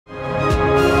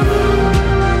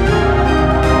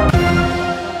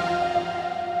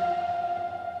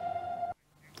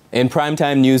In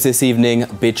primetime news this evening,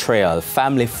 betrayal.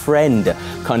 Family friend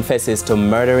confesses to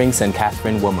murdering St.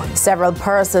 Catherine woman. Several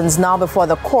persons now before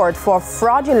the court for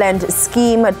fraudulent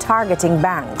scheme targeting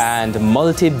banks. And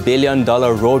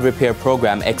multi-billion-dollar road repair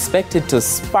program expected to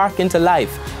spark into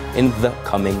life in the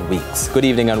coming weeks. Good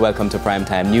evening and welcome to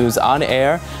Primetime News on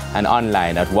air and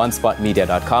online at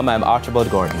onespotmedia.com. I'm Archibald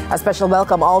Gordon. A special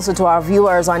welcome also to our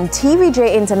viewers on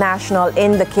TVJ International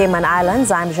in the Cayman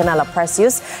Islands. I'm Janella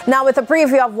Precious. Now with a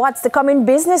preview of what's to come in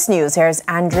business news, here's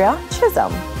Andrea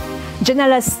Chisholm.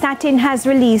 Janella, Statin has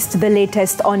released the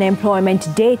latest unemployment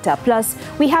data. Plus,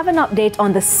 we have an update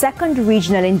on the second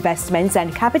Regional Investments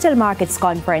and Capital Markets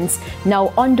Conference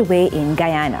now underway in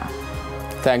Guyana.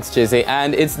 Thanks, Jizzy.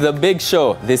 And it's the big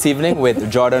show this evening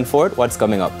with Jordan Ford. What's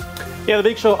coming up? Yeah, the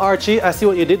big show, Archie. I see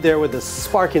what you did there with the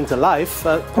spark into life.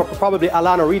 Probably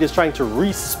Alana Reid is trying to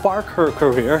re-spark her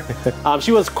career.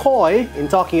 She was coy in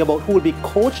talking about who will be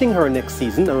coaching her next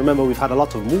season. And remember, we've had a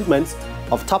lot of movements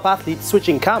of top athletes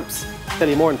switching camps. Tell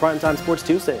you more in Primetime Sports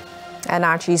Tuesday. And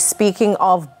Archie, speaking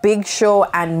of big show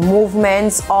and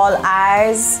movements, all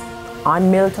eyes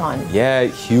on Milton. Yeah,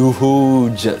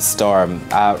 huge storm.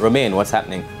 Romain, what's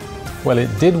happening? Well, it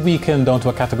did weaken down to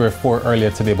a Category 4 earlier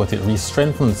today, but it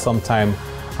re-strengthened sometime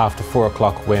after 4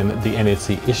 o'clock when the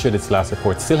NHC issued its last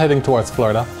report. Still heading towards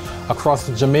Florida. Across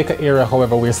the Jamaica area,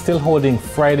 however, we're still holding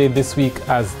Friday this week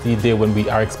as the day when we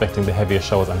are expecting the heaviest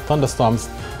showers and thunderstorms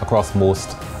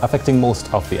affecting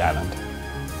most of the island.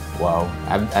 Wow.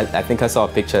 I think I saw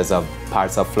pictures of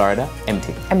parts of Florida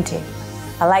empty. Empty.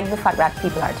 I like the fact that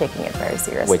people are taking it very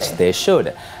seriously. Which they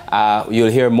should.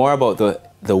 You'll hear more about the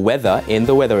weather in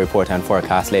the weather report and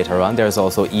forecast later on. There's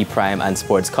also E-Prime and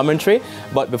sports commentary.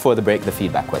 But before the break, the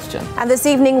feedback question. And this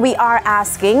evening we are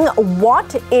asking,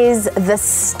 what is the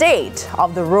state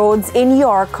of the roads in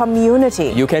your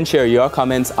community? You can share your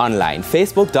comments online,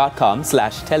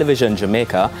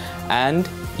 facebook.com/televisionjamaica, and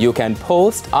you can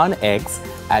post on X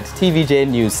at TVJ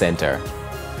News Center.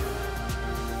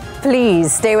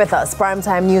 Please stay with us.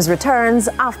 Primetime News returns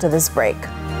after this break.